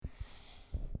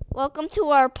Welcome to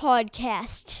our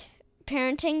podcast,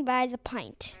 Parenting by the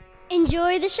Pint.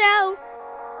 Enjoy the show.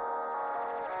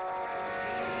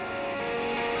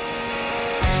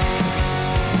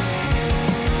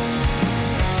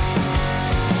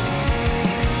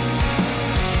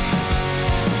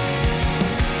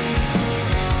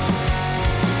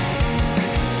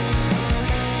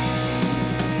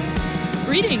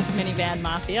 Greetings, Minivan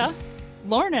Mafia.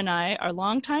 Lauren and I are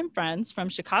longtime friends from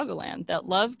Chicagoland that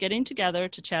love getting together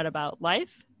to chat about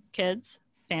life, kids,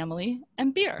 family,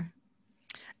 and beer.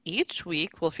 Each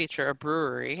week, we'll feature a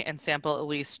brewery and sample at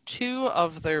least 2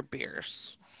 of their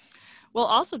beers. We'll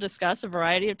also discuss a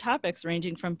variety of topics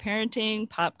ranging from parenting,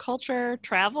 pop culture,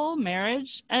 travel,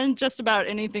 marriage, and just about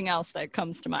anything else that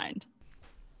comes to mind.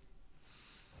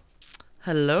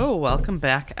 Hello, welcome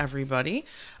back, everybody.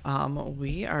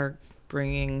 We are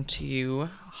bringing to you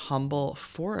Humble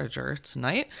Forager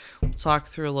tonight. We'll talk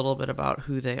through a little bit about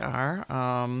who they are,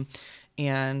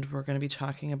 and we're going to be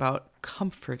talking about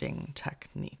comforting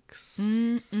techniques.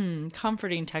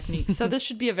 Comforting techniques. So this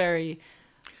should be a very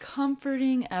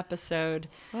comforting episode.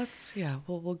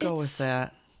 We'll go with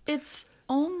that. It's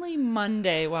only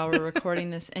Monday while we're recording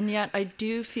this, and yet I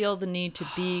do feel the need to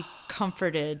be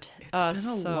comforted. It's been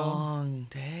a long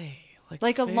day.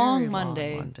 Like a long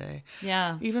Monday.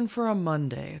 Yeah. Even for a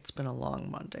Monday, it's been a long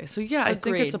Monday. So yeah, I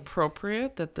think it's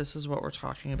appropriate that this is what we're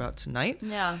talking about tonight.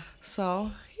 Yeah.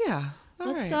 So yeah.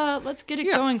 Let's get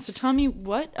it going. So tell me,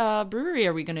 what brewery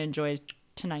are we going to enjoy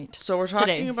tonight? So we're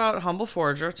talking about Humble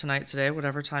Forager today,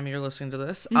 whatever time you're listening to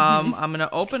this. I'm going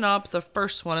to open up the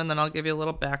first one and then I'll give you a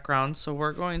little background. So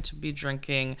we're going to be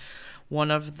drinking one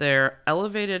of their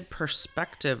Elevated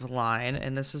Perspective line,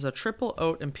 and this is a triple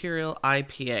oat imperial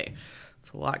IPA.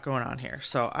 It's a lot going on here.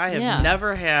 So I have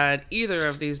never had either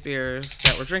of these beers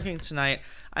that we're drinking tonight.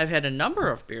 I've had a number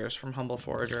of beers from Humble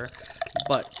Forager,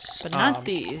 but not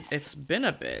these. It's been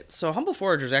a bit. So Humble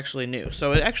Forager is actually new.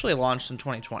 So it actually launched in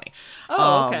 2020.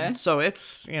 Oh, okay. So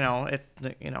it's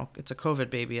it's a COVID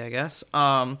baby, I guess.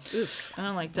 Oof, I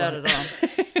don't like that at all.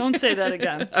 Don't say that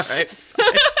again. All right.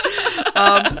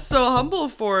 So Humble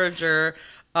Forager,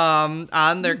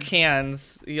 on their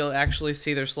cans, you'll actually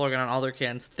see their slogan on all their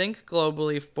cans: think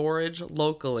globally, forage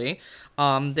locally.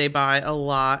 They buy a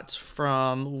lot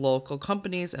from local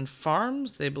companies and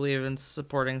farms. They believe in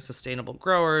supporting sustainable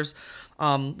growers,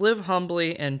 live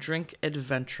humbly, and drink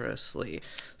adventurously.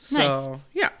 So,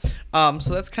 nice. Yeah.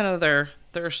 So that's kind of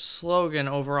their slogan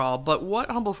overall. But what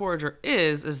Humble Forager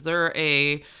is they're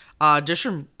a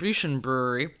distribution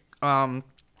brewery.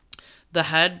 The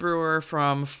head brewer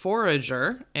from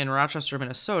Forager in Rochester,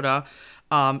 Minnesota,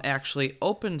 actually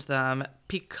opened them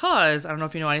because, I don't know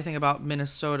if you know anything about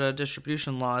Minnesota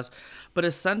distribution laws, but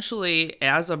essentially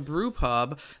as a brew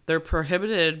pub, they're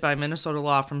prohibited by Minnesota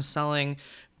law from selling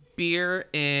beer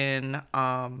in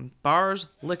bars,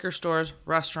 liquor stores,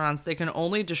 restaurants. They can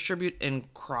only distribute in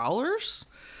crawlers.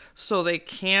 So they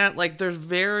can't, there's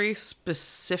very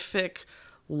specific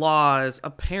laws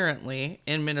apparently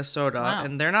in Minnesota. Wow.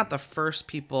 And they're not the first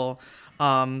people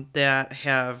that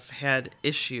have had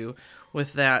issue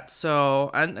with that.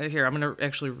 So here, I'm going to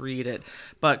actually read it.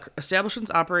 But establishments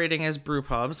operating as brew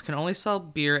pubs can only sell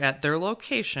beer at their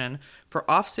location for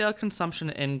off-sale consumption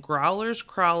in growlers,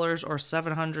 crawlers, or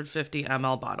 750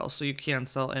 ml bottles. So you can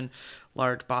sell in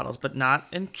large bottles, but not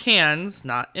in cans,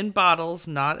 not in bottles,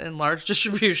 not in large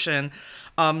distribution.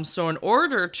 So in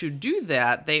order to do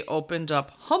that, they opened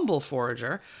up Humble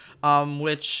Forager,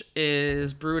 which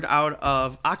is brewed out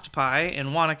of Octopi in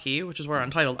Waunakee, which is where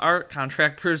Untitled Art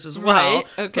contract brews as well. Right,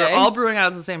 okay. They're all brewing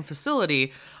out of the same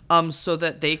facility, so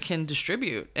that they can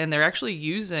distribute. And they're actually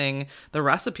using the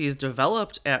recipes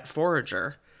developed at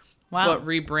Forager, but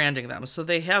rebranding them. So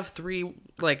they have 3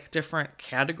 different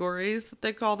categories that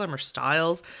they call them, or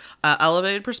styles.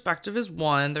 Elevated Perspective is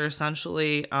one. They're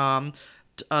essentially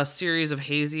a series of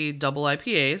hazy double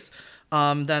IPAs.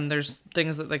 Then there's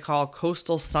things that they call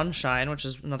Coastal Sunshine, which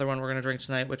is another one we're going to drink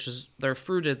tonight, which is their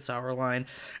fruited sour line.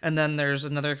 And then there's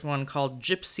another one called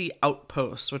Gypsy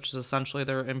Outpost, which is essentially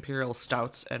their imperial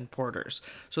stouts and porters.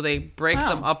 So they break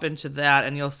them up into that,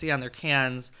 and you'll see on their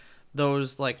cans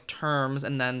those terms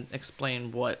and then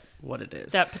explain what it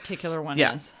is. That particular one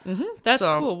is. Mm-hmm. That's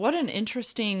cool. What an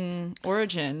interesting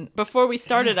origin. Before we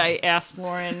started, I asked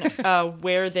Lauren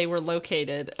where they were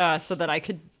located so that I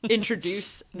could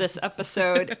introduce this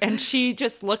episode, and she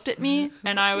just looked at me,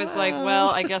 and I was like, well,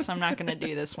 I guess I'm not going to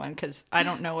do this one because I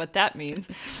don't know what that means.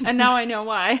 And now I know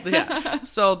why. Yeah.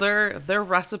 So their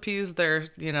recipes, their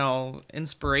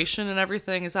inspiration and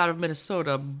everything is out of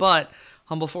Minnesota, but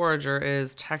Humble Forager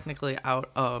is technically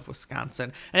out of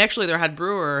Wisconsin. And actually, their head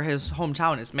brewer, his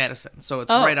hometown is Madison. So it's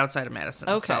right outside of Madison.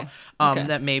 Okay. So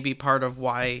that may be part of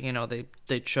why,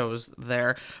 they chose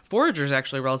there. Forager is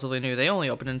actually relatively new. They only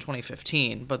opened in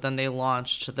 2015, but then they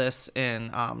launched this in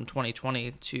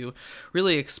 2020 to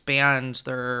really expand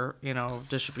their,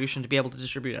 distribution to be able to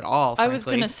distribute at all. I was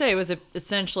going to say, was it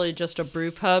essentially just a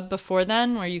brew pub before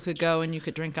then where you could go and you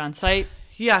could drink on site?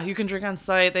 Yeah, you can drink on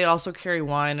site. They also carry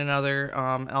wine and other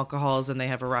alcohols, and they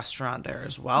have a restaurant there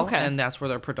as well. Okay. And that's where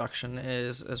their production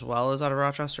is as well as out of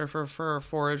Rochester for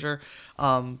Forager.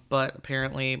 But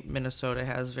apparently Minnesota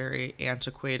has very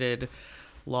antiquated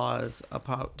laws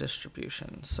about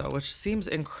distribution, which seems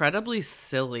incredibly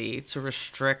silly to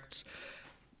restrict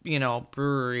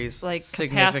breweries like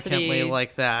significantly capacity,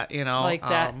 like that, like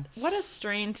that. What a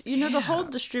strange, the whole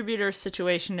distributor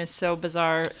situation is so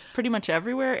bizarre pretty much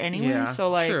everywhere anyway. Yeah, so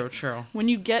like true. When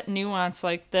you get nuance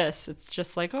like this, it's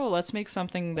just like, oh, let's make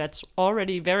something that's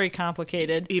already very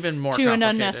complicated even more to an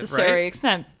unnecessary right?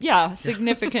 extent. Yeah,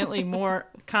 significantly more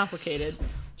complicated.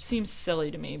 Seems silly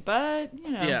to me, but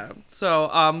Yeah.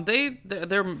 So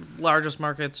their largest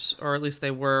markets, or at least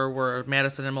they were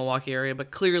Madison and Milwaukee area,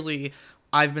 but clearly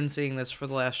I've been seeing this for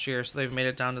the last year, so they've made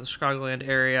it down to the Chicagoland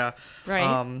area.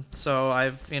 Right. So I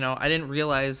didn't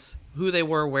realize who they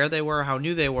were, where they were, how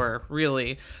new they were,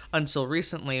 really, until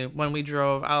recently when we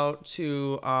drove out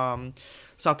to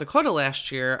South Dakota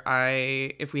last year.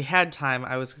 If we had time,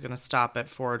 I was going to stop at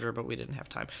Forager, but we didn't have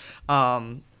time.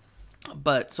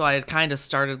 But so I had kind of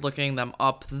started looking them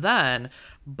up then,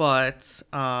 but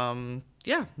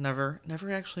never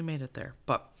actually made it there.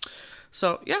 But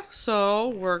so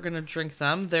we're gonna drink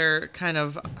them. Their kind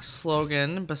of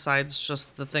slogan, besides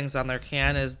just the things on their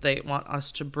can, is they want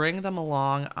us to bring them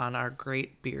along on our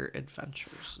great beer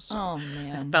adventures. So oh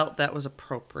man, I felt that was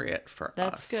appropriate for us.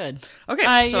 That's good.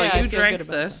 Okay, so I you feel drank good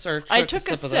about this, that. or I took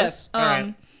took a sip of this. All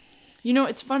right.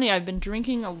 It's funny. I've been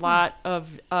drinking a lot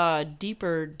of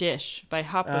Deeper Dish by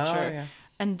Hop Butcher, yeah.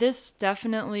 and this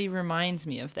definitely reminds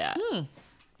me of that.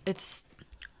 It's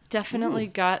definitely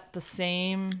got the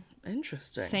same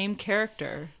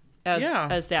character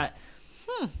as that.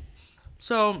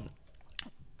 So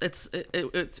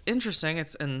it's interesting.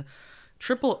 It's an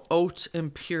Triple Oat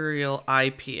Imperial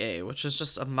IPA, which is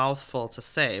just a mouthful to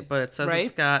say, but it says It's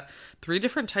got 3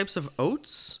 different types of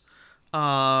oats.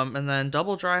 And then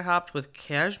double dry hopped with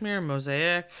cashmere,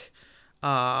 mosaic,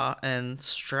 and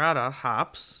strata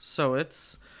hops. So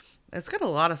it's got a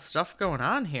lot of stuff going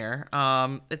on here.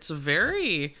 It's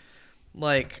very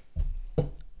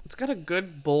it's got a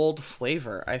good bold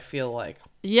flavor, I feel like.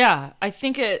 Yeah, I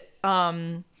think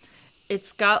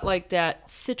it's got like that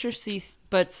citrusy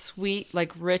but sweet,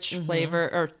 like rich flavor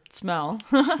or smell.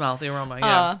 Smell the aroma,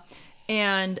 yeah.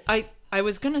 And I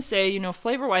was going to say,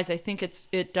 flavor-wise, I think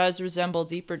it does resemble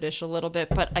Deeper Dish a little bit,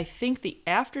 but I think the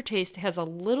aftertaste has a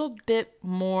little bit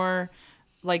more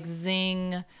like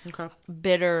zing,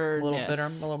 bitterness. A little bitter, a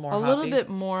little more hoppy. A little bit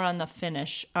more on the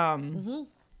finish.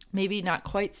 Maybe not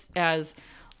quite as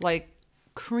like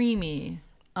creamy.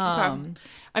 I'm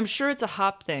sure it's a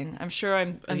hop thing. I'm sure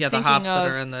I'm the hops that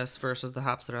are in this versus the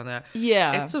hops that are in that.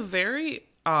 Yeah. It's a very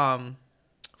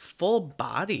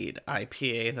full-bodied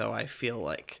IPA, though, I feel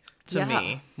like. To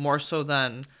me, more so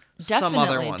than some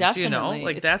other ones, definitely.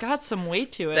 Like it's got some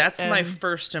weight to it. That's my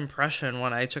first impression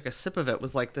when I took a sip of it,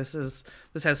 was like, this has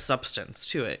substance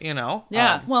to it,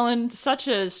 Yeah, well, and such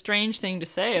a strange thing to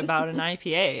say about an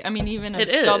IPA. I mean, even a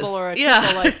it double is. or a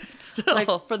triple, like, Still. like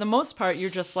for the most part, you're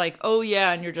just like, oh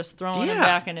yeah, and you're just throwing them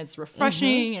back, and it's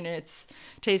refreshing, and it's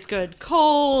tastes good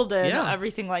cold, and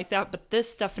everything like that. But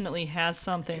this definitely has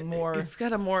something more. It's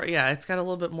got it's got a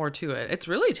little bit more to it. It's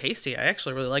really tasty. I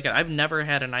actually really like it. I've never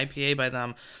had an IPA by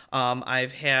them.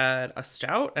 I've had a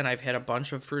stout, and I've had a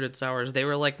bunch of fruited sours. They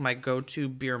were like my go-to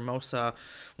beer mosa.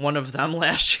 One of them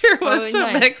last year was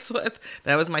to mix with.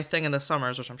 That was my thing in the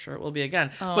summers, which I'm sure it will be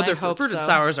again. But their fruited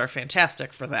sours are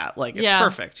fantastic for that. Like, it's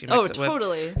perfect. You mix it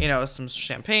totally. With, some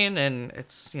champagne, and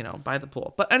it's, by the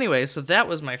pool. But anyway, so that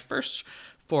was my first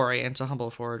foray into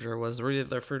Humble Forager, was really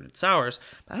their fruited sours.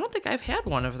 But I don't think I've had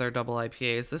one of their double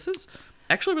IPAs. This is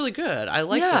actually really good. I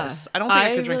like this. I don't think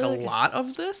I could drink a lot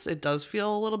of this. It does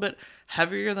feel a little bit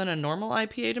heavier than a normal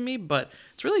IPA to me, but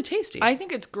it's really tasty. I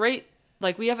think it's great.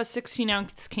 Like, we have a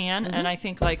 16-ounce can, and I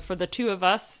think, like, for the two of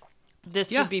us,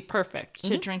 this would be perfect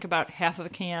to drink about half of a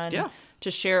can,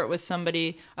 to share it with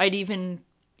somebody. I'd even,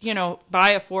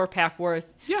 buy a 4-pack worth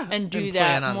and do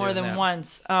that more than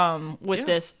once with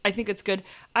this. I think it's good.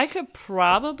 I could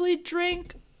probably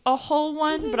drink a whole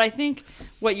one, but I think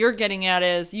what you're getting at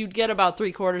is you'd get about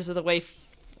 3/4 of the way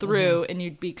through, and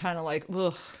you'd be kind of like,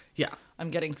 ugh. Yeah. I'm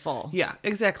getting full. Yeah,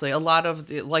 exactly. A lot of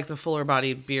the fuller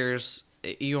bodied beers,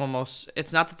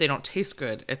 it's not that they don't taste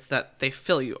good, it's that they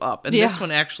fill you up. And this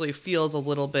one actually feels a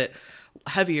little bit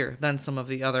heavier than some of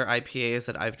the other IPAs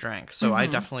that I've drank. So I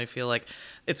definitely feel like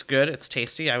it's good. It's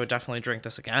tasty. I would definitely drink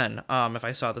this again. If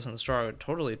I saw this in the store, I would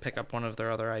totally pick up one of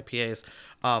their other IPAs.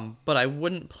 But I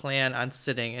wouldn't plan on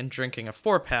sitting and drinking a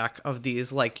 4-pack of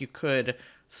these like you could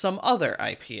some other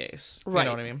IPAs. You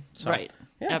know what I mean? So, Right.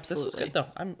 yeah, Absolutely. This is good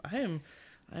though.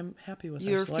 I'm happy with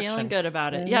You're our selection. feeling good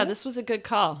about it. Yeah, this was a good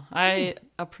call. I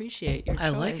appreciate your choice.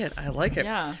 I like it.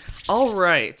 Yeah. All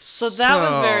right. So that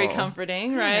was very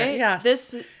comforting, right? Yes.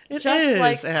 This It just is,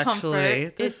 like actually.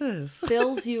 comfort, This it is.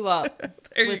 fills you up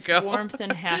There you with go. warmth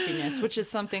and happiness, which is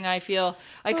something I feel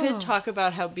I could talk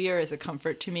about how beer is a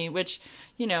comfort to me, which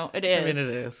it is. I mean, it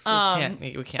is.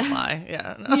 We can't lie.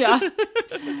 Yeah. No. Yeah.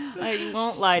 I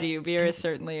won't lie to you. Beer is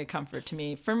certainly a comfort to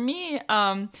me. For me,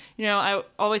 I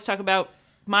always talk about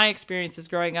my experiences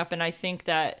growing up, and I think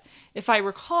that if I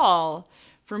recall,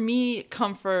 for me,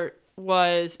 comfort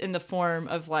was in the form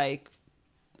of like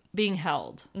being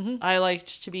held. I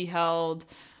liked to be held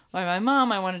by my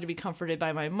mom. I wanted to be comforted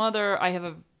by my mother. I have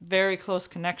a very close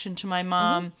connection to my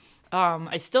mom.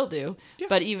 I still do,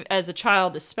 but even as a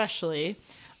child especially.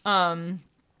 And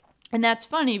that's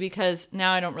funny because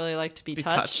now I don't really like to be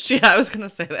touched. Yeah, I was gonna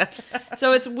say that.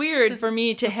 So it's weird for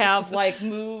me to have like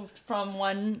moved from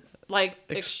one like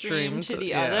extreme to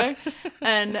the other.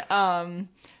 And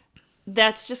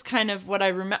that's just kind of what I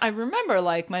remember.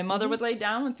 Like my mother would lay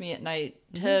down with me at night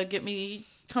to get me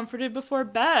comforted before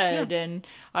bed, and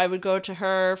I would go to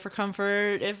her for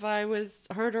comfort if I was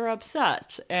hurt or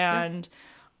upset. And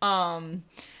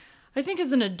I think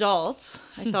as an adult,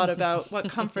 I thought about what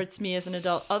comforts me as an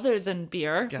adult other than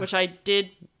beer, which I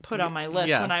did put on my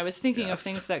list when I was thinking of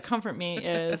things that comfort me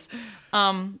is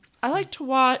I like to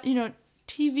watch,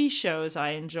 TV shows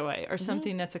I enjoy or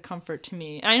something that's a comfort to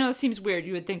me. I know it seems weird.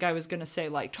 You would think I was going to say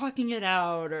like talking it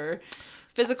out or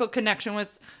physical connection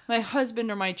with my husband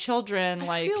or my children.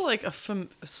 I feel like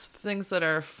things that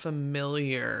are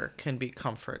familiar can be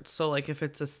comfort. So like if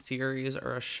it's a series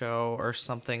or a show or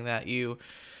something that you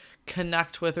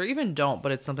connect with or even don't,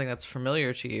 but it's something that's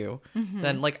familiar to you,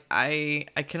 then like I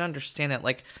can understand that.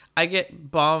 Like I get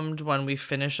bummed when we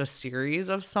finish a series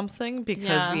of something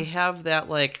because we have that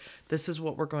like this is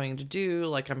what we're going to do,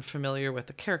 like I'm familiar with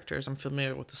the characters, I'm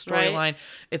familiar with the storyline.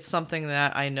 It's something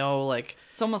that I know, like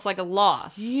it's almost like a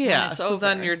loss. Yeah, so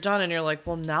then you're done and you're like,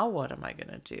 well, now what am I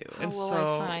gonna do? How will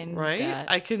I find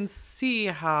that? I can see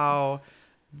how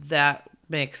that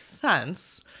makes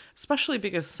sense, especially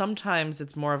because sometimes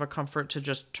it's more of a comfort to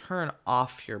just turn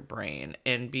off your brain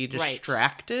and be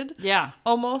distracted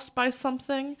almost by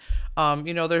something.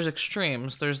 There's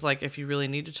extremes. There's like if you really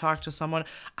need to talk to someone.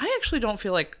 I actually don't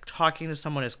feel like talking to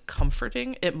someone is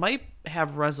comforting. It might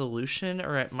have resolution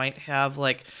or it might have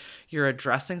like you're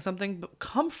addressing something, but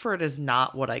comfort is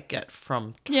not what I get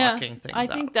from talking things out. I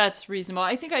think that's reasonable.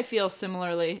 I think I feel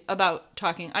similarly about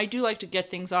talking. I do like to get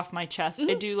things off my chest.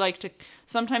 I do like to,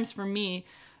 sometimes for me,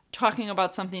 talking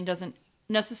about something doesn't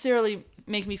necessarily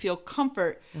make me feel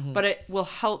comfort, but it will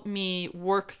help me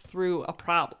work through a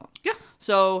problem. Yeah.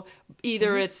 So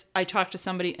either it's I talk to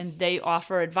somebody and they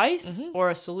offer advice or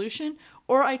a solution,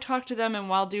 or I talk to them and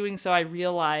while doing so I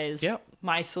realize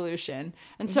my solution.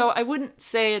 And so I wouldn't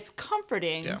say it's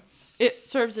comforting. Yeah. It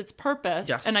serves its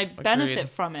purpose and I benefit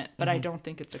from it, but I don't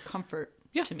think it's a comfort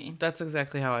to me. That's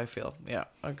exactly how I feel. Yeah,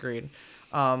 agreed.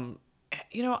 The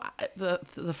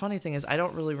funny thing is I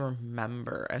don't really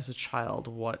remember as a child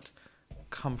what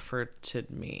comforted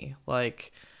me.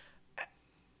 Like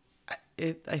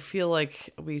I feel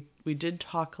like we did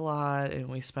talk a lot and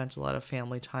we spent a lot of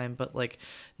family time, but like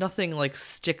nothing like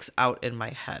sticks out in my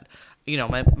head.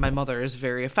 My mother is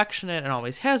very affectionate and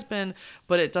always has been,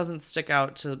 but it doesn't stick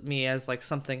out to me as like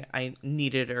something I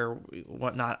needed or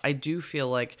whatnot. I do feel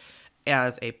like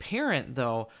as a parent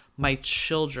though, my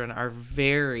children are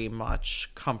very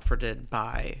much comforted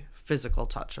by physical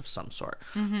touch of some sort.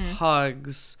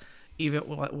 Hugs, even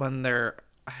when they're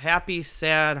happy,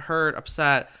 sad, hurt,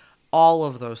 upset, all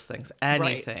of those things,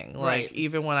 anything. Like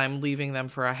even when I'm leaving them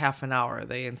for a half an hour,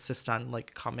 they insist on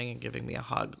like coming and giving me a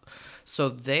hug. So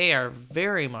they are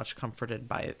very much comforted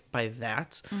by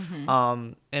that.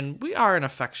 And we are an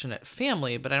affectionate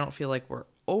family, but I don't feel like we're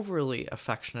overly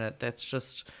affectionate. That's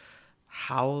just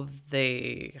how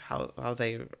they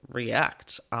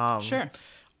react. Sure.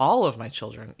 All of my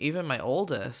children, even my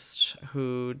oldest,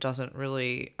 who doesn't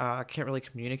really can't really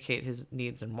communicate his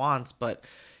needs and wants, but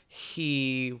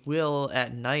he will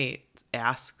at night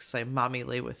ask, say, "Mommy,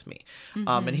 lay with me."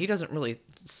 And he doesn't really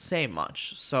say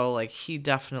much. So like he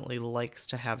definitely likes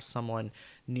to have someone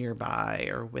nearby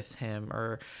or with him,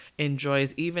 or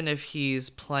enjoys, even if he's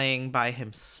playing by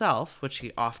himself, which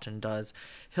he often does,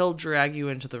 he'll drag you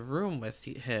into the room with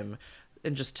him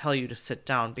and just tell you to sit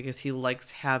down because he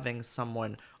likes having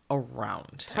someone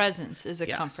around him. Presence is a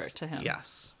comfort to him.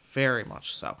 Yes, very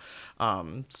much so.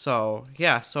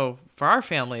 So for our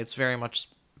family, it's very much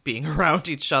being around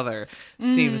each other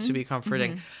seems to be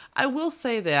comforting. I will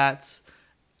say that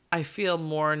I feel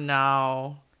more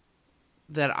now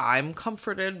that I'm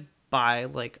comforted by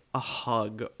like a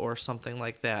hug or something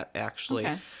like that, actually.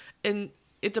 Okay. And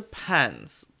it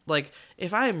depends. Like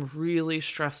if I'm really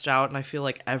stressed out and I feel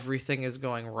like everything is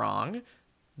going wrong,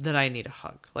 then I need a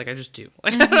hug. Like I just do.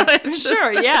 Like,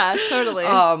 Sure, yeah, totally.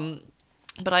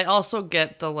 But I also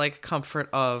get the like comfort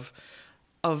of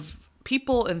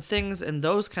people and things and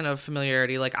those kind of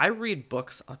familiarity. Like I read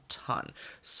books a ton.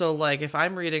 So like if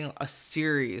I'm reading a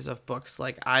series of books,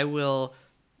 like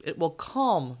it will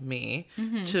calm me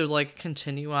to like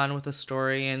continue on with the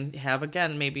story and have,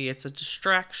 again, maybe it's a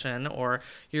distraction or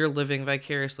you're living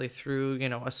vicariously through,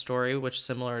 a story, which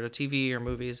similar to TV or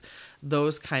movies,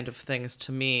 those kind of things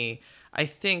to me, I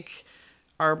think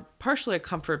are partially a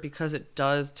comfort because it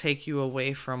does take you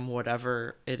away from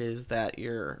whatever it is that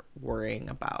you're worrying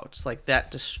about. It's like that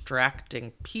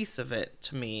distracting piece of it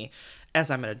to me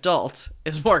as I'm an adult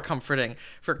is more comforting.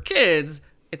 For kids,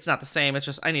 it's not the same. It's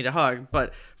just, I need a hug.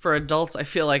 But for adults, I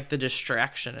feel like the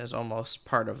distraction is almost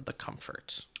part of the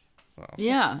comfort. So,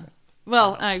 yeah.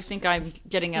 Well, I think I'm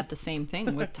getting at the same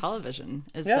thing with television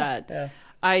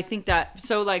I think that,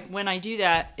 so like when I do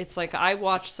that, it's like I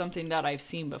watch something that I've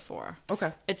seen before.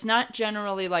 Okay. It's not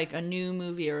generally like a new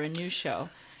movie or a new show.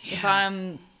 Yeah. If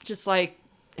I'm just like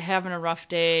having a rough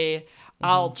day,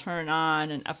 I'll turn on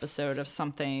an episode of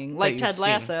something like Ted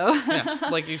Lasso. Yeah,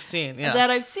 like you've seen, yeah. That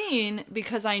I've seen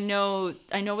because I know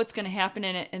what's going to happen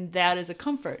in it, and that is a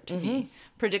comfort to me.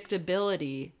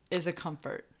 Predictability is a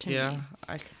comfort to me. Yeah,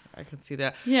 I can see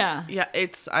that. Yeah. Yeah,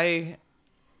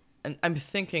 I'm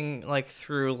thinking like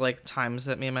through like times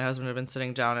that me and my husband have been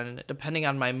sitting down, and depending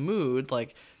on my mood,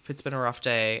 like if it's been a rough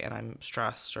day and I'm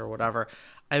stressed or whatever,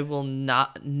 I will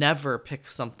never pick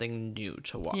something new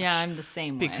to watch. Yeah, I'm the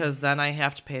same way. Because then I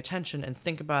have to pay attention and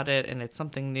think about it, and it's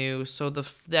something new. So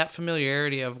that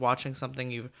familiarity of watching something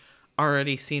you've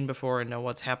already seen before and know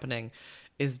what's happening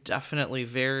is definitely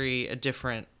very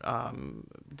different,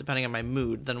 depending on my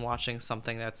mood, than watching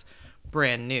something that's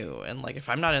brand new. And like if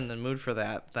I'm not in the mood for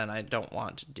that, then I don't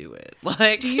want to do it.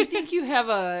 Like, do you think you have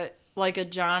a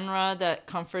genre that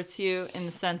comforts you, in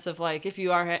the sense of like if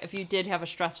you did have a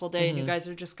stressful day and you guys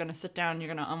are just going to sit down,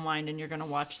 you're going to unwind and you're going to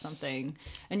watch something,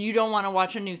 and you don't want to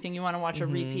watch a new thing, you want to watch a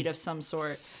repeat of some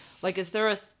sort, like is there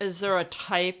a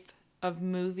type of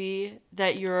movie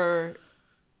that you're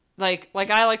like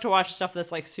I like to watch stuff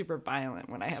that's like super violent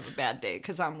when I have a bad day,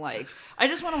 because I'm like, I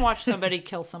just want to watch somebody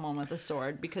kill someone with a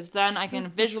sword, because then I can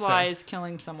visualize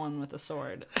killing someone with a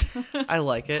sword. I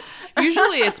like it.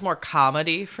 Usually it's more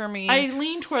comedy for me. I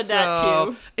lean toward that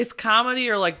too. It's comedy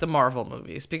or like the Marvel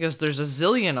movies, because there's a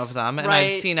zillion of them and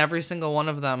I've seen every single one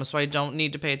of them, so I don't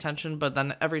need to pay attention. But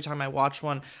then every time I watch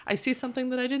one, I see something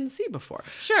that I didn't see before.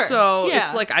 Sure. So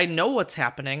it's like I know what's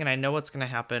happening and I know what's going to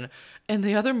happen. And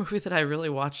the other movie that I really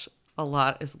watch a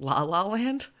lot is La La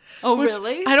Land. Oh,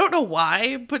 really? I don't know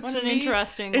why, but what to an me,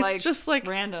 interesting, it's just like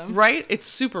random, right? It's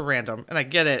super random, and I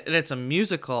get it, and it's a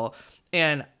musical,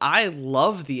 and I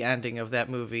love the ending of that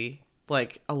movie.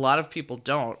 Like a lot of people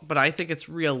don't, but I think it's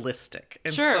realistic,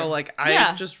 and so like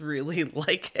I just really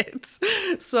like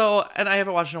it. So, and I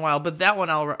haven't watched in a while, but that one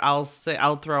I'll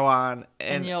throw on,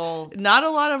 and not a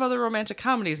lot of other romantic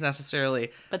comedies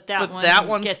necessarily, but that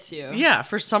one gets you. Yeah,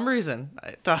 for some reason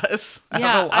it does.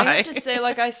 Yeah, I have to say,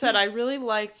 like I said, I really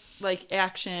like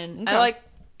action. Okay. I like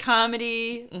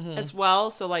comedy as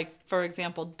well. So like, for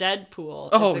example, Deadpool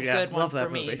is a good one for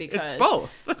me because it's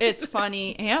both. It's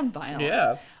funny and violent.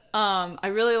 Yeah. I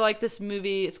really like this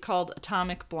movie. It's called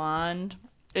Atomic Blonde.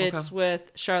 It's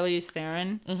with Charlize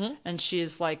Theron, and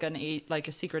she's like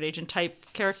a secret agent type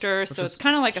character. So it's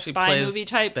kind of like a spy movie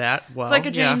type. That well, it's like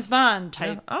a James Bond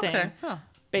type thing. Huh.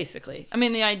 Basically, I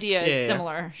mean, the idea is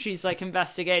similar. She's like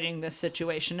investigating this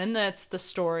situation, and that's the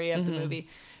story of the movie.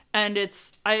 And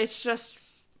it's just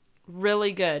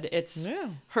really good.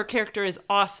 Her character is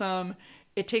awesome.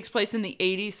 It takes place in the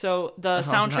 80s, so the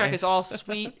soundtrack is all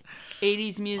sweet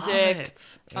 80s music.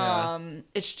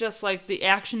 It's just like the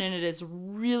action in it is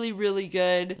really, really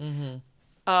good.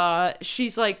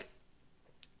 She's like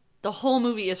the whole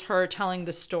movie is her telling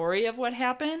the story of what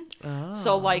happened.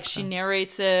 So like she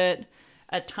narrates it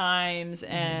at times,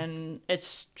 and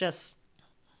it's just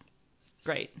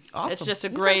great. Awesome. It's just a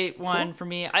great one for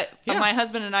me. My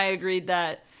husband and I agreed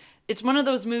that it's one of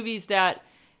those movies that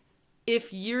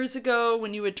if years ago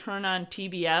when you would turn on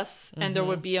TBS and there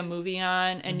would be a movie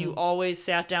on and you always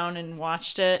sat down and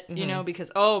watched it, you know,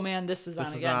 because, oh man, this is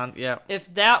on again. Yeah.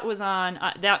 If that was on,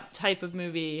 that type of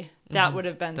movie, that would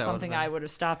have been something I would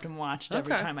have stopped and watched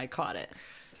every time I caught it.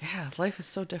 Yeah, life is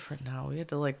so different now. We had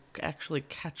to like actually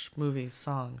catch movies,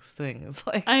 songs, things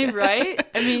like. Right?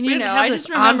 I mean, you didn't know, have I this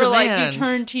just remember on like demand. you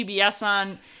turned TBS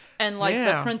on and like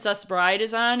The Princess Bride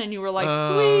is on and you were like, Oh,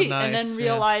 sweet, nice, and then yeah.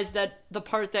 realized that the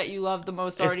part that you loved the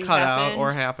most is already cut happened. out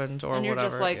or happened or and you're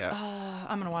whatever. just like, yeah. oh,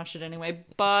 I'm gonna watch it anyway.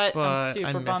 But I'm I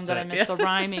super missed bummed that I it. missed the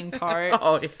rhyming part.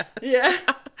 Oh yeah. Yeah.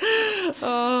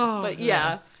 Oh. But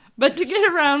yeah. But to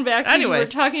get around back to Anyways,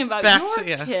 we're talking about back your to-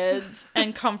 yes. kids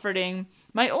and comforting.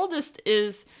 My oldest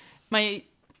is my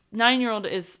 9-year-old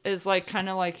is like kind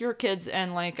of like your kids,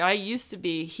 and like I used to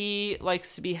be. He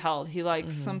likes to be held. He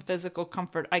likes some physical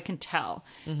comfort. I can tell.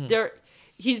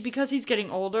 Because he's getting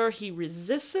older, he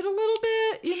resists it a little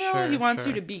bit, you know? Sure, He wants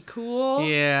you sure. to be cool.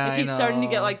 Yeah, Like I he's starting to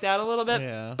get know. like that a little bit.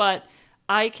 Yeah. But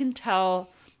I can tell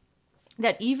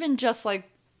that even just like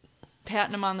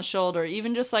patting him on the shoulder,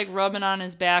 even just like rubbing on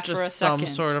his back for a Just some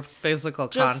second. sort of physical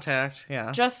Just- contact.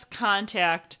 Yeah. Just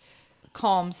contact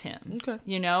calms him. Okay.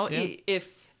 You know, Yeah. if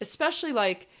especially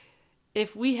like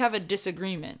if we have a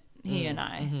disagreement, he and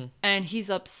I, and he's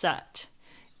upset.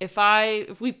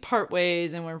 If we part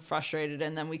ways and we're frustrated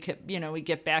and then we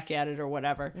get back at it or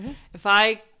whatever. If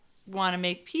I want to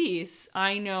make peace,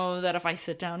 I know that if I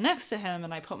sit down next to him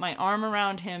and I put my arm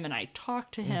around him and I talk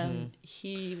to him,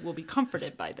 he will be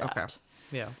comforted by that. Okay.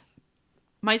 Yeah.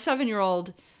 My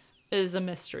 7-year-old is a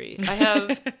mystery.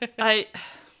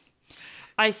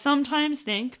 I sometimes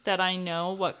think that I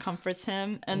know what comforts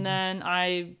him, and then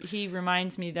he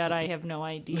reminds me that I have no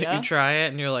idea. You try it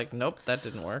and you're like, nope, that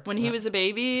didn't work. When he was a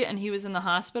baby and he was in the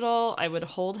hospital, I would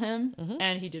hold him,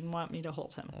 and he didn't want me to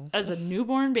hold him. As a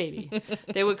newborn baby,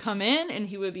 they would come in, and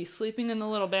he would be sleeping in the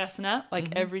little bassinet, like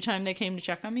every time they came to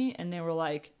check on me, and they were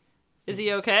like, is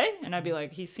he okay? And I'd be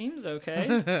like, he seems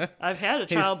okay. I've had a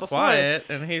child He's before. quiet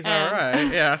and he's And all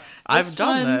right. Yeah. I've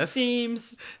done one this.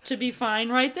 seems to be fine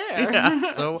right there.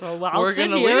 Yeah, so I'll we're sit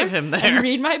gonna here leave him there. and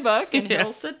read my book, and Yeah.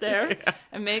 he'll sit there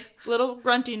and make little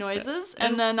grunty noises,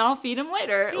 and then I'll feed him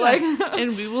later. Yeah. Like,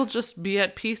 and we will just be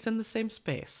at peace in the same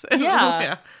space.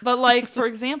 yeah. But like, for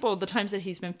example, the times that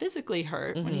he's been physically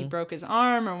hurt, when he broke his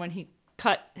arm or when he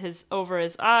cut over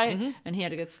his eye and he had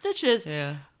to get stitches,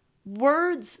 Yeah.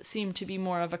 words seem to be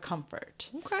more of a comfort.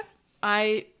 Okay.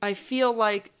 I feel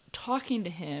like talking to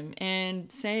him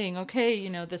and saying, okay,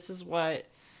 you know, this is what,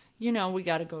 you know, we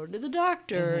got to go to the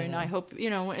doctor, and I hope,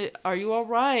 you know, are you all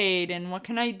right? And what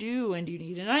can I do? And do you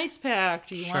need an ice pack?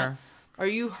 Do you want, are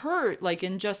you hurt? Like,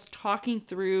 and just talking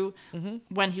through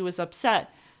when he was upset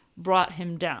brought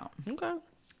him down. Okay.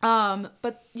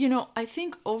 But, you know, I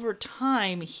think over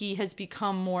time he has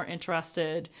become more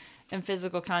interested in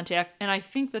physical contact, and I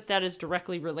think that is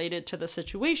directly related to the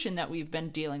situation that we've been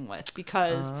dealing with,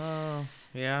 because Oh,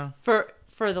 yeah. for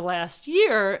the last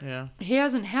year, Yeah. he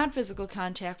hasn't had physical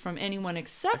contact from anyone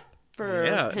except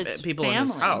for his people family. in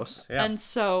his house. Yeah. And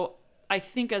so I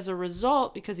think as a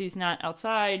result, because he's not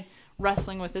outside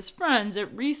wrestling with his friends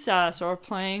at recess or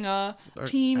playing a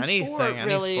team sport,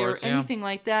 really, or anything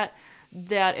like that,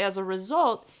 that as a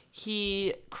result,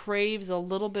 he craves a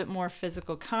little bit more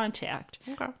physical contact.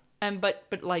 Okay. And but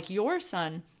like your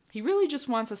son, he really just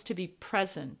wants us to be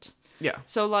present. Yeah.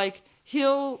 So like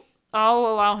I'll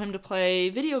allow him to play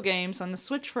video games on the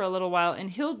Switch for a little while, and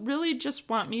he'll really just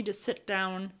want me to sit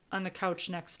down on the couch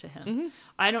next to him.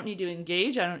 I don't need to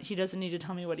engage. He doesn't need to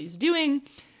tell me what he's doing.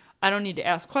 I don't need to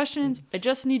ask questions. I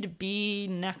just need to be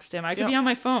next to him. I could be on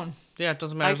my phone. Yeah, it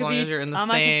doesn't matter as long as you're in the on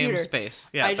my same computer. space.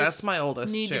 Yeah, I that's just my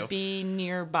oldest need too. to be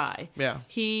nearby. Yeah.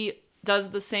 He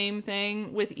does the same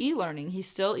thing with e-learning. He's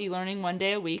still e-learning 1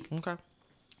 day a week. Okay.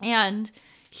 And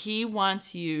he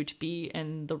wants you to be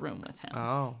in the room with him.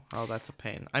 Oh, that's a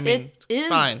pain. I mean, It is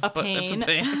fine, a but it's a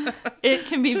pain. pain. It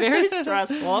can be very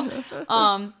stressful.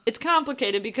 It's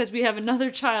complicated because we have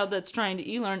another child that's trying to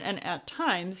e-learn, and at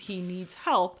times he needs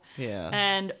help. Yeah.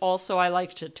 And also I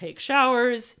like to take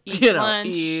showers, eat You know, lunch.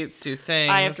 eat, do things.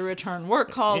 I have to return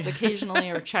work calls occasionally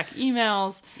or check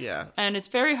emails. Yeah. And it's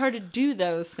very hard to do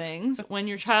those things when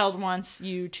your child wants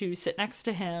you to sit next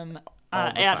to him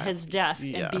All the at time. his desk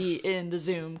and be Yes. in the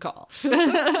Zoom call.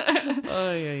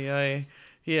 Ay.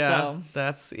 Yeah, So.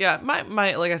 that's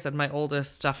my like I said, my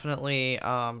oldest definitely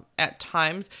at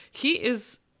times he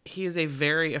is he is a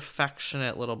very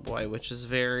affectionate little boy, which is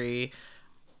very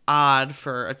odd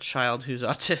for a child who's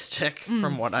autistic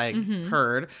from what I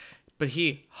heard. But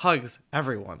he hugs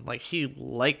everyone. Like, he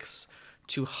likes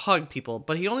to hug people,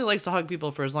 but he only likes to hug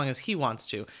people for as long as he wants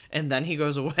to, and then he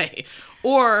goes away.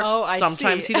 Or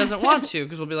sometimes he doesn't want to,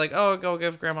 because we'll be like, oh, go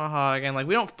give grandma a hug, and like,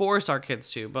 we don't force our kids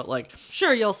to, but like,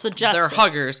 sure, you'll suggest they're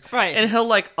huggers, right? And he'll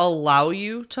like allow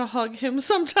you to hug him.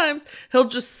 Sometimes he'll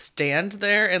just stand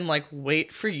there and like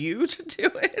wait for you to do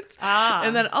it.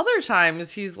 And then other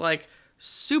times he's like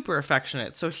super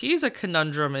affectionate. So he's a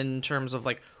conundrum in terms of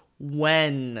like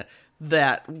when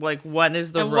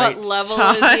is the and right what level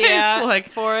time is he at like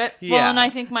for it? Yeah. Well, and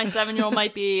I think my 7-year-old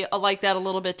might be like that a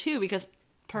little bit too, because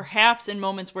perhaps in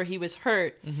moments where he was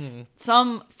hurt,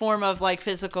 some form of like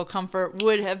physical comfort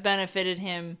would have benefited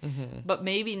him, but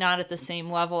maybe not at the same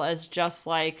level as just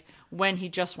like when he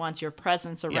just wants your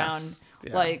presence around. Yes.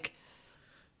 Yeah. Like,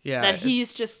 yeah, that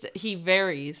he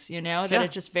varies, you know, that Yeah.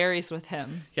 it just varies with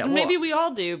him. Yeah, And well, maybe we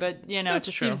all do, but, you know, it that's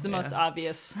just true, seems the most yeah.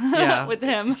 obvious Yeah. with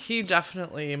him. He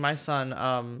definitely, my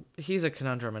son, he's a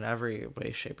conundrum in every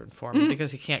way, shape, and form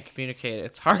because he can't communicate.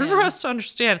 It's hard for us to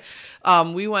understand.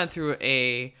 We went through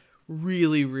a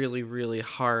really, really, really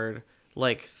hard,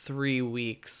 like, 3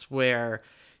 weeks where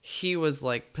he was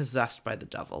like possessed by the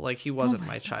devil. Like, he wasn't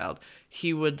my child.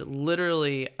 He would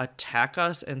literally attack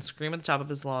us and scream at the top of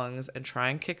his lungs and try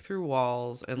and kick through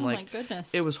walls. And my like, goodness.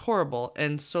 it was horrible.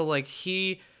 And so like,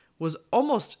 he was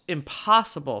almost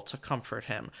impossible to comfort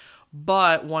him.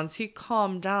 But once he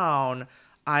calmed down,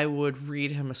 I would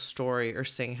read him a story or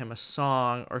sing him a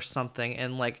song or something.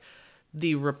 And like,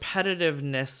 the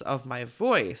repetitiveness of my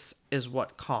voice is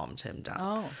what calmed him down.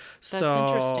 Oh, that's so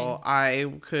interesting.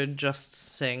 I could just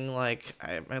sing like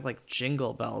I like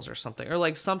Jingle Bells or something, or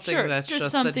like something Sure, that's just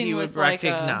just that something he would with, like,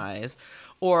 recognize,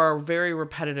 or very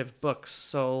repetitive books.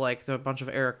 So like a bunch of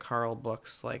Eric Carle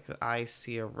books, like I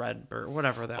See a Red Bird,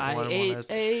 whatever that I one ate is.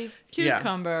 a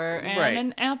cucumber and Right.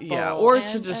 an apple. Yeah, or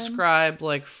to and- describe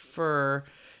like for,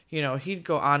 you know, he'd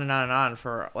go on and on and on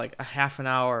for like a half an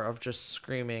hour of just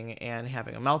screaming and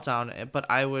having a meltdown. But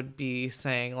I would be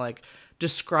saying like,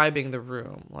 describing the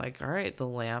room, like, all right, the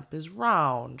lamp is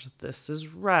round, this is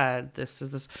red, this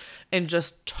is this, and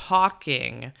just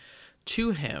talking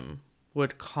to him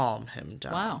would calm him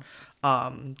down. Wow.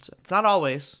 It's not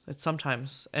always, it's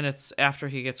sometimes, and it's after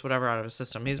he gets whatever out of his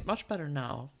system. He's much better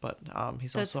now, but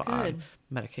he's That's also good. on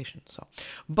medication. So,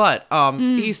 but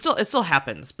it still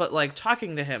happens. But like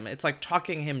talking to him, it's like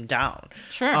talking him down.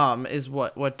 Sure. Is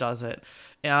what does it.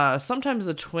 Sometimes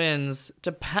the twins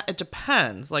it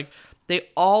depends. Like, they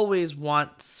always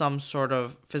want some sort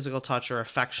of physical touch or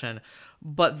affection,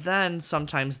 but then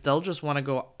sometimes they'll just want to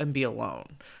go and be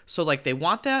alone. So like, they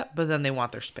want that, but then they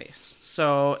want their space.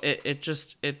 So it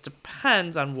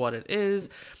depends on what it is.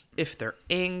 If they're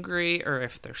angry or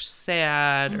if they're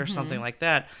sad or something like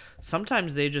that,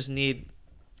 sometimes they just need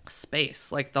space.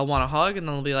 Like, they'll want a hug and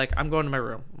then they'll be like, I'm going to my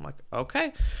room. I'm like,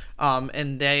 okay.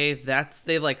 And they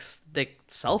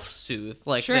self-soothe,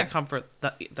 like, Sure. they comfort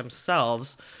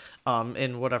themselves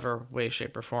in whatever way,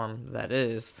 shape, or form that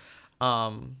is.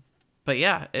 But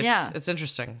yeah, it's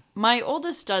interesting. My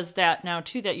oldest does that now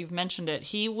too, that you've mentioned it.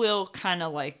 He will kind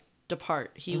of like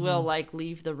depart. He will like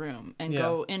leave the room and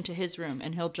go into his room,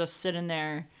 and he'll just sit in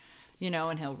there, you know,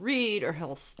 and he'll read or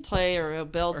he'll play or he'll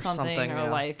build something or yeah.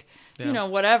 like, you know,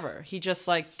 whatever. He just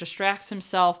like distracts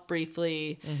himself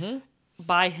briefly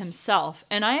by himself.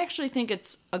 And I actually think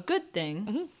it's a good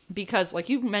thing because, like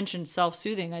you mentioned,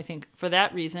 self-soothing. I think for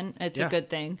that reason, it's a good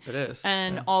thing. It is.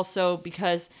 And also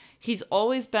because he's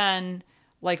always been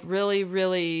like really,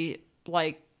 really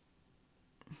like,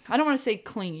 I don't want to say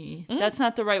clingy. That's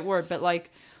not the right word, but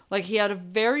like he had a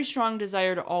very strong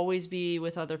desire to always be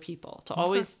with other people,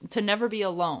 to never be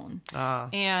alone.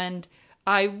 And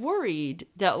I worried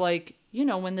that, like, you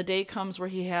know, when the day comes where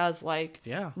he has like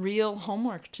real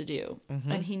homework to do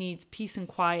and he needs peace and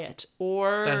quiet,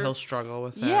 or then he'll struggle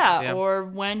with that. Or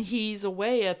when he's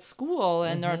away at school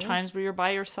and there are times where you're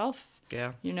by yourself.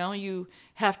 Yeah. You know, you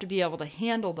have to be able to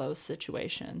handle those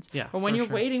situations. Yeah, or when for you're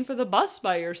sure. waiting for the bus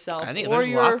by yourself. I think or there's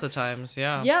you're, lots of times.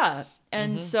 Yeah. Yeah.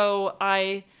 And so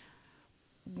I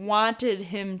wanted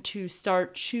him to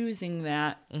start choosing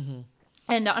that.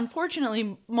 And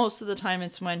unfortunately, most of the time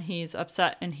it's when he's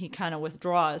upset and he kind of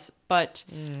withdraws. But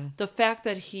the fact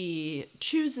that he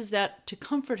chooses that to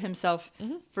comfort himself,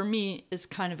 for me, is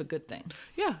kind of a good thing.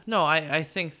 Yeah, no, I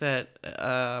think that,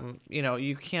 you know,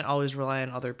 you can't always rely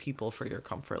on other people for your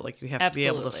comfort. Like, you have to be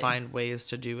able to Absolutely. find ways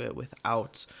to do it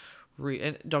without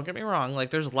and don't get me wrong, like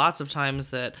there's lots of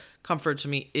times that comfort to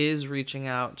me is reaching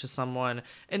out to someone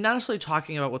and not necessarily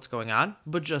talking about what's going on,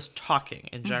 but just talking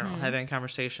in general, having a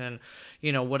conversation,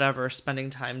 whatever, spending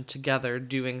time together,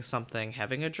 doing something,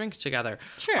 having a drink together.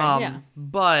 Sure, yeah.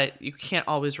 But you can't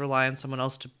always rely on someone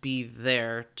else to be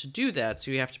there to do that. So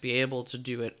you have to be able to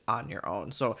do it on your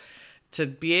own. So to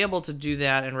be able to do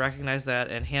that and recognize that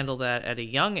and handle that at a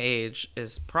young age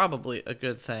is probably a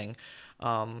good thing.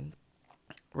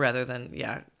 Rather than,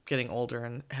 getting older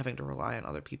and having to rely on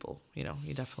other people.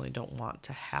 You definitely don't want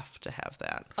to have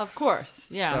that. Of course.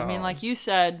 Yeah. I mean, like you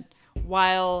said,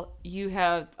 while you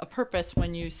have a purpose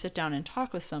when you sit down and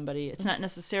talk with somebody, it's not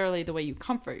necessarily the way you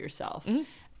comfort yourself.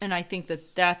 And I think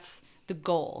that that's the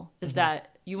goal, is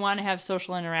that you want to have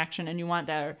social interaction and you want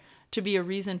there to be a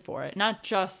reason for it. Not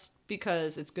just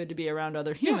because it's good to be around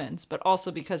other humans, but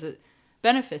also because it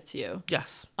benefits you.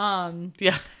 Yes.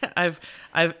 I've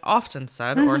often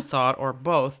said or thought or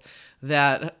both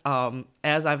that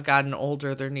as I've gotten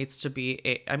older, there needs to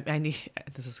be I need,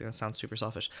 this is going to sound super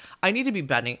selfish, I need to be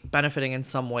benefiting in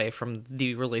some way from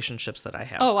the relationships that I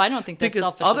have. Oh, I don't think that's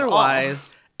selfish otherwise,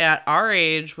 at our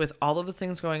age, with all of the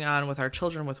things going on with our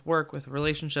children, with work, with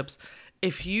relationships,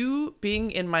 if you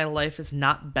being in my life is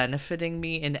not benefiting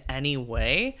me in any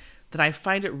way, then I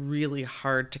find it really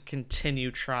hard to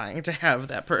continue trying to have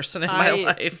that person in my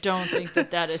life. I don't think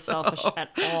that is selfish at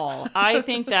all. I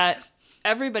think that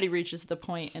everybody reaches the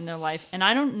point in their life, and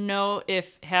I don't know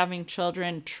if having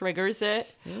children triggers it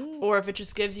or if it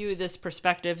just gives you this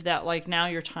perspective that, like, now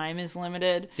your time is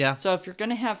limited. Yeah. So if you're going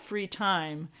to have free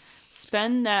time,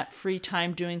 spend that free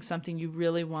time doing something you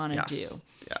really want to do.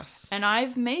 Yes. And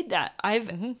I've made that.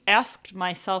 I've asked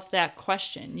myself that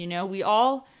question. We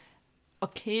all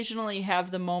occasionally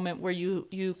have the moment where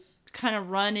you kind of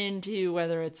run into,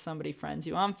 whether it's somebody friends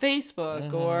you on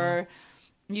Facebook or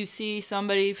you see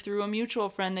somebody through a mutual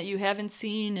friend that you haven't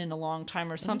seen in a long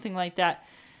time or something like that.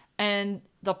 And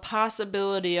the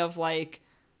possibility of, like,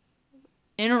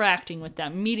 interacting with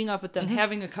them, meeting up with them,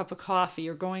 having a cup of coffee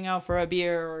or going out for a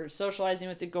beer or socializing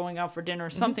with them, going out for dinner or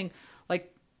something,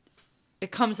 like,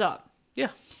 it comes up. Yeah.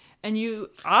 And you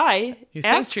ask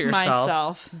think to yourself,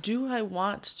 myself, do I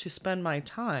want to spend my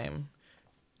time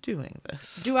doing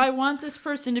this? Do I want this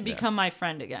person to become my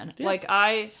friend again? Yeah. Like,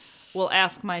 I will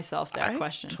ask myself that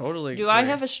question. Totally Do agree. I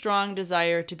have a strong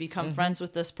desire to become friends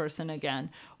with this person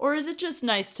again? Or is it just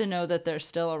nice to know that they're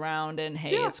still around and,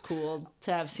 hey, it's cool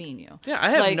to have seen you? Yeah, I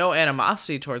have no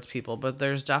animosity towards people, but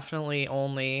there's definitely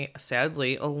only,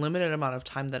 sadly, a limited amount of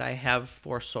time that I have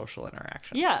for social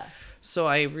interactions. Yeah. So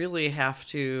I really have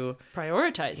to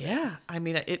prioritize it. Yeah. I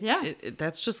mean,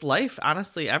 that's just life.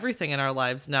 Honestly, everything in our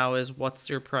lives now is what's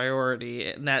your priority,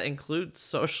 and that includes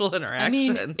social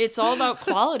interactions. I mean, it's all about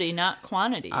quality, not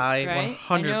quantity. Right?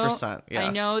 100%. Yes.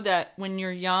 I know that when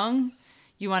you're young,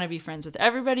 you want to be friends with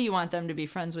everybody. You want them to be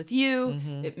friends with you.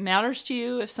 It matters to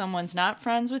you if someone's not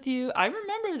friends with you. I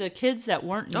remember the kids that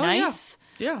weren't nice.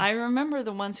 Yeah. I remember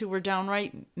the ones who were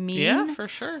downright mean. Yeah, for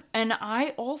sure. And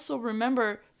I also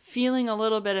remember feeling a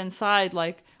little bit inside,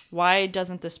 like, why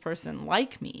doesn't this person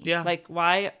like me? Yeah. Like,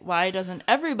 why doesn't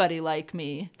everybody like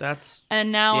me?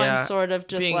 And now I'm sort of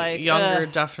just, being like, younger,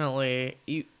 definitely,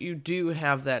 you do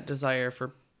have that desire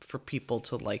for people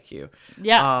to like you.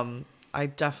 Yeah. I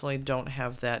definitely don't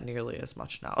have that nearly as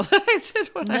much now that I did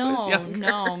when I was younger.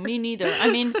 No, me neither. I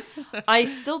mean, I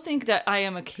still think that I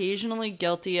am occasionally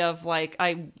guilty of, like,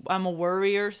 I'm a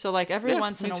worrier. So, like, every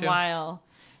once in a while,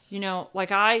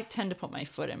 like, I tend to put my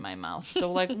foot in my mouth.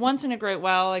 So, like, once in a great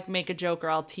while, like, make a joke or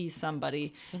I'll tease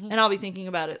somebody and I'll be thinking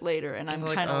about it later. And I'm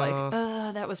kind of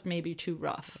like, that was maybe too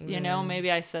rough.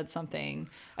 Maybe I said something,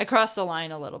 I crossed the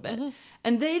line a little bit.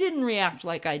 And they didn't react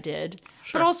like I did.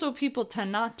 Sure. But also people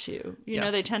tend not to.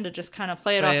 They tend to just kind of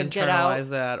play it off and get out of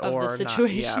the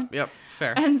situation. Yep,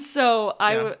 fair. And so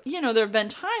there have been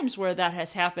times where that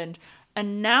has happened.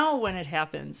 And now when it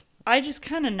happens, I just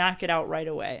kind of knock it out right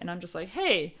away. And I'm just like,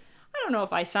 hey, I don't know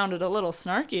if I sounded a little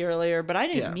snarky earlier, but I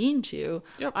didn't mean to.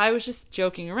 Yep. I was just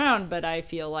joking around, but I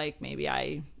feel like maybe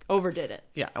I overdid it.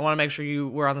 Yeah, I want to make sure you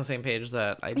were on the same page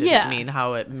that I didn't mean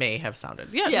how it may have sounded.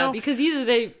 Yeah, because either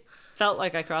they felt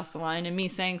like I crossed the line and me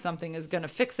saying something is going to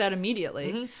fix that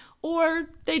immediately, or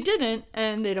they didn't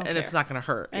and they don't care. And it's not going to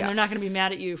hurt. And they're not going to be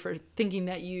mad at you for thinking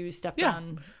that you stepped on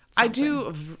something. I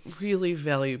do really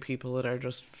value people that are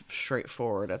just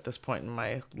straightforward at this point in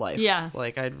my life. Yeah.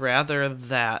 Like, I'd rather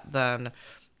that than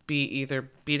be either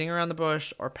beating around the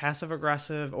bush or passive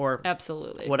aggressive or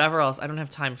absolutely whatever else. I don't have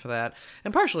time for that.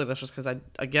 And partially that's just because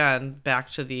back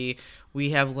to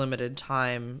we have limited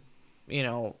time,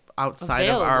 outside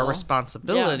of our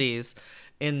responsibilities.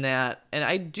 in that, and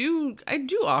I do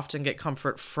often get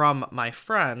comfort from my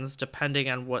friends, depending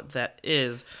on what that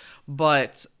is.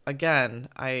 But again,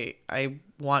 I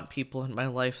want people in my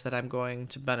life that I'm going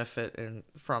to benefit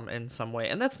from in some way.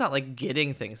 And that's not like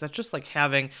getting things. That's just like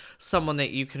having someone that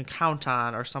you can count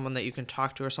on, or someone that you can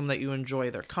talk to, or someone that you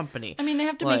enjoy their company. I mean, they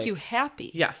have to make you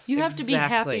happy. Yes, you have to be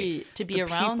happy to be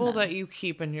around people them. that you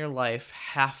keep in your life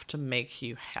have to make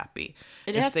you happy.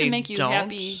 It If has to they make you don't,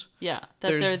 happy. Yeah, that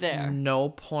there's they're there. no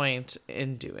point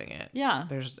in doing it. Yeah.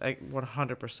 There's like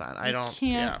 100%. I don't.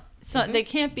 Can't, Yeah. So they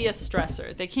can't be a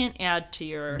stressor. They can't add to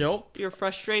your your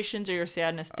frustrations or your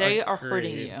sadness. They are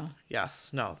hurting Agreed. you. Yes.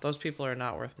 No, those people are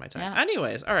not worth my time. Yeah.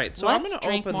 Anyways, all right. So Let's I'm going to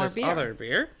drink open more this beer. other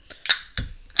beer.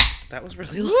 That was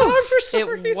really loud for some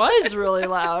reason. It was really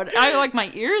loud. I like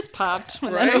my ears popped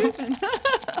when that Right? opened.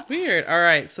 Weird. All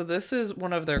right. So this is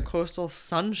one of their Coastal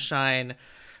Sunshine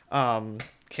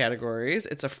categories.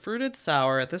 It's a fruited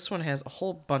sour. This one has a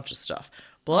whole bunch of stuff.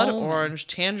 Blood orange,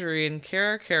 tangerine,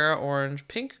 cara orange,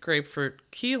 pink grapefruit,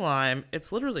 key lime.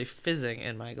 It's literally fizzing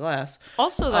in my glass.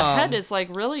 Also, the head is like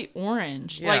really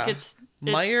orange. Yeah. Like it's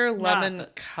Meyer not, lemon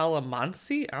but-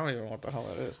 calamansi. I don't even know what the hell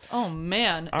it is. Oh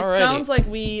man, Alrighty. it sounds like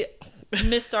we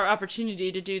missed our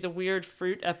opportunity to do the weird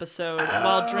fruit episode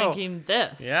while drinking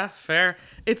this. Yeah, fair.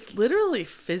 It's literally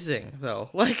fizzing though.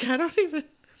 Like I don't even.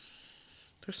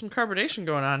 There's some carbonation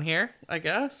going on here, I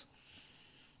guess.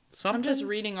 Something. I'm just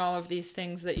reading all of these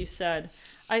things that you said.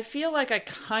 I feel like I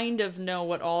kind of know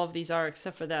what all of these are,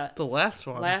 except for that The last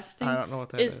one. last thing. I don't know what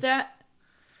that is. Is that?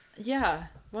 Yeah.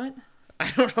 What I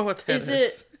don't know what that is.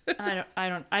 is it? I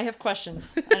don't. I have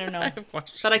questions. I don't know. I have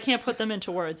questions. But I can't put them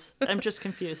into words. I'm just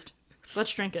confused.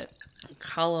 Let's drink it.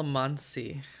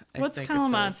 Calamansi. What's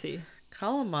calamansi?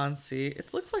 Calamansi.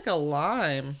 It looks like a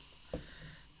lime.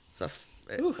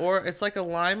 It's like a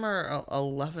lime or a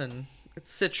lemon.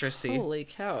 It's citrusy. Holy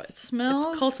cow! It smells.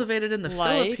 It's cultivated in the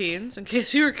like- Philippines, in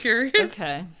case you were curious.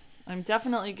 Okay, I'm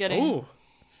definitely getting Ooh,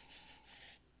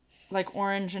 like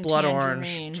orange and blood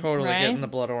tangerine, orange. Totally right? getting the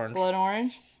blood orange. Blood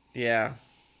orange. Yeah.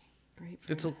 Grapefruit.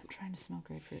 It's a- I'm trying to smell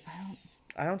grapefruit.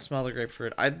 I don't smell the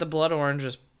grapefruit. The blood orange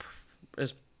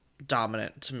is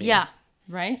dominant to me. Yeah.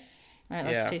 Right. All right.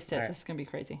 Let's Yeah, taste it. all right. This is gonna be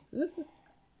crazy.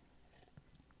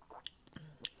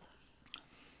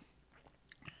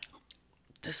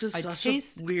 This is I such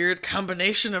taste- a weird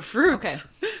combination of fruits.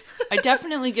 Okay. I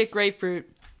definitely get grapefruit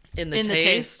In the in taste. the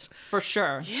taste for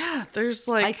sure. Yeah, there's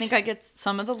like I think I get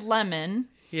some of the lemon.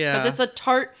 Yeah. Because it's a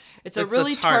tart. It's a It's the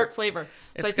really tart. tart flavor. So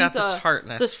It's I think got the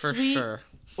tartness the for sweet sure.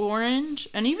 Orange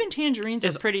and even tangerines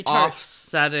is are pretty tart.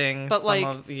 offsetting But, some like-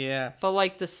 of But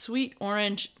like the sweet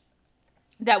orange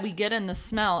that we get in the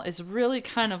smell is really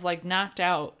kind of like knocked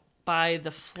out by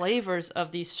the flavors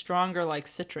of these stronger like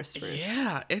citrus fruits.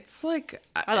 Yeah, it's like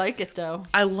I like it though.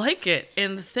 I like it.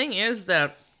 And the thing is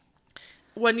that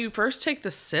when you first take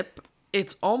the sip,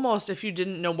 it's almost, if you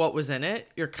didn't know what was in it,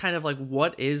 you're kind of like,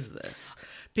 what is this?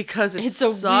 Because it's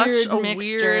a such weird a mixture.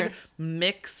 weird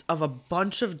mix of a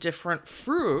bunch of different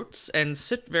fruits and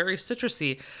very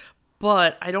citrusy.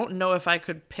 But I don't know if I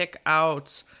could pick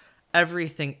out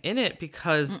everything in it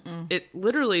because it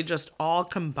literally just all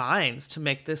combines to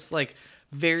make this like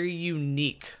very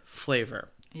unique flavor.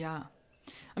 Yeah.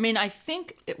 I mean, I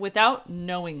think without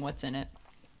knowing what's in it,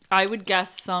 I would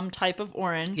guess some type of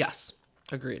orange. Yes,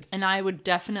 agreed. And I would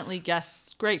definitely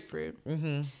guess grapefruit.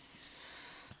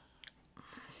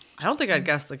 I don't think I'd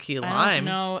guess the key lime. I don't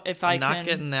know if I I'm not can.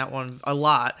 getting that one a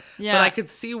lot. Yeah. But I could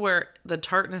see where the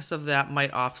tartness of that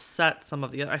might offset some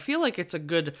of the other. I feel like it's a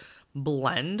good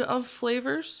blend of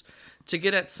flavors to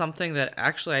get at something that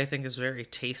actually I think is very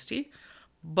tasty.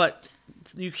 But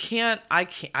you can't, I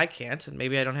can't, and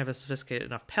maybe I don't have a sophisticated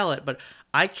enough palate, but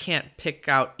I can't pick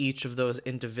out each of those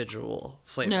individual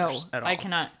flavors No, at all. I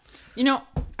cannot. You know,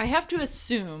 I have to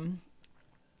assume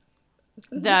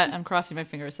that I'm crossing my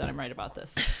fingers that I'm right about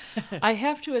this. I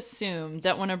have to assume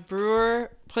that when a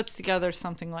brewer puts together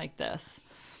something like this,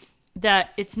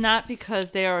 that it's not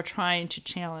because they are trying to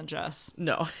challenge us.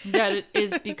 No. That it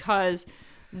is because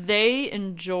they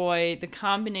enjoy the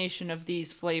combination of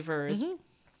these flavors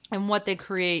and what they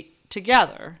create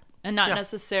together, and not Yeah.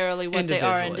 necessarily what they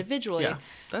are Individually. individually. Yeah,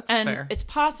 that's and fair. it's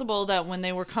possible that when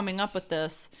they were coming up with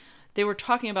this, they were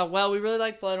talking about, well, we really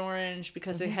like blood orange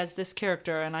because it has this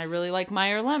character, and I really like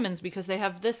Meyer lemons because they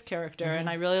have this character, and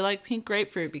I really like pink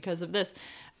grapefruit because of this,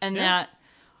 and Yeah. that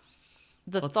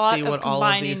the Let's thought see of what all of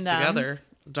combining these them, together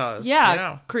does.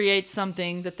 yeah, creates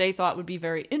something that they thought would be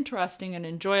very interesting and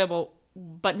enjoyable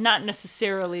but not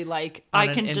necessarily like On I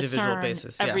an can individual discern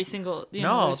basis, every yeah. single. You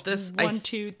No, know, there's this- 1,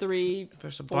 2, 3,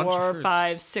 There's a bunch of 4, fruits.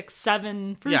 5, 6,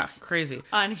 7 Yeah, fruits crazy.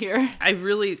 on here. I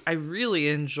really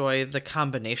enjoy the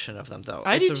combination of them though.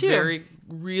 I It's do a too. very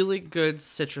really good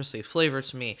citrusy flavor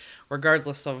to me,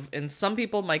 regardless of, and some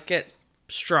people might get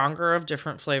stronger of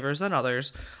different flavors than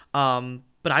others.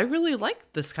 But I really like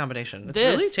this combination. It's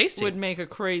This really tasty. would make a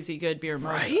crazy good beer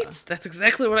mimosa. Right? That's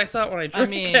exactly what I thought when I I drank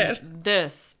mean, it.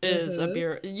 this is a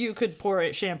beer. You could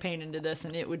pour champagne into this,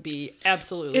 and it would be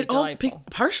absolutely It all delightful.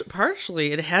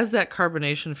 partially it has that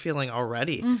carbonation feeling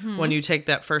already. When you take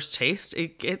that first taste,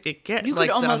 it get You like could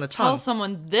on the almost tell tongue.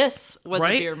 someone this was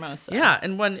Right? a beer mimosa. Yeah,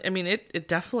 and when I mean it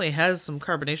definitely has some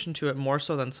carbonation to it, more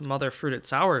so than some other fruited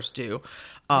sours do.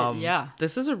 Yeah.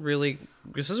 This is a really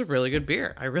good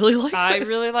beer. I really like I this.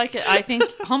 really like it. I think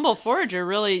Humble Forager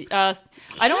really, I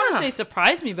don't want to say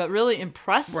surprised me, but really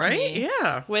impressed Right? me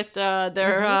Yeah. with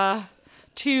their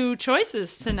two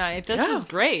choices tonight. This Yeah. is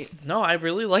great. No, I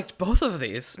really liked both of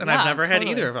these, and Yeah, I've never had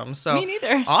totally. either of them. So Me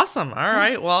neither. Awesome. All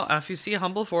right. Well, if you see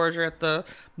Humble Forager at the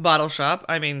bottle shop,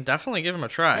 I mean, definitely give them a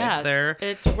try. Yeah, They're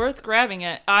it's worth grabbing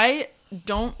it. I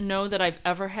don't know that I've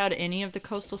ever had any of the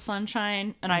Coastal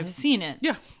Sunshine, and I've seen it.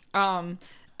 yeah.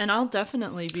 And I'll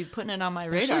definitely be putting it on my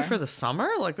Especially radar. for the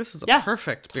summer, like this is a Yeah,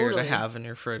 perfect beer totally. to have in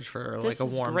your fridge for This like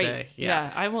a is warm great. day.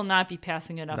 Yeah, I will not be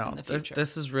passing it up No, in the this, future.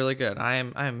 this is really good. I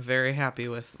am very happy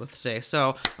with today.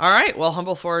 So, all right, well,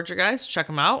 Humble Forager guys, check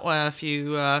them out if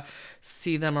you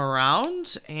see them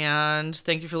around. And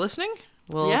thank you for listening.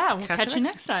 We'll catch you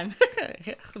next time.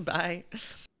 Yeah, bye.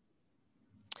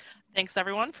 Thanks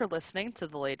everyone for listening to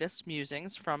the latest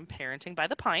musings from Parenting by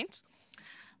the Pint.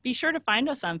 Be sure to find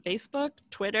us on Facebook,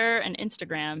 Twitter, and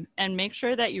Instagram, and make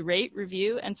sure that you rate,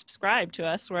 review, and subscribe to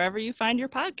us wherever you find your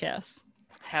podcasts.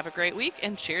 Have a great week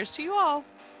and cheers to you all.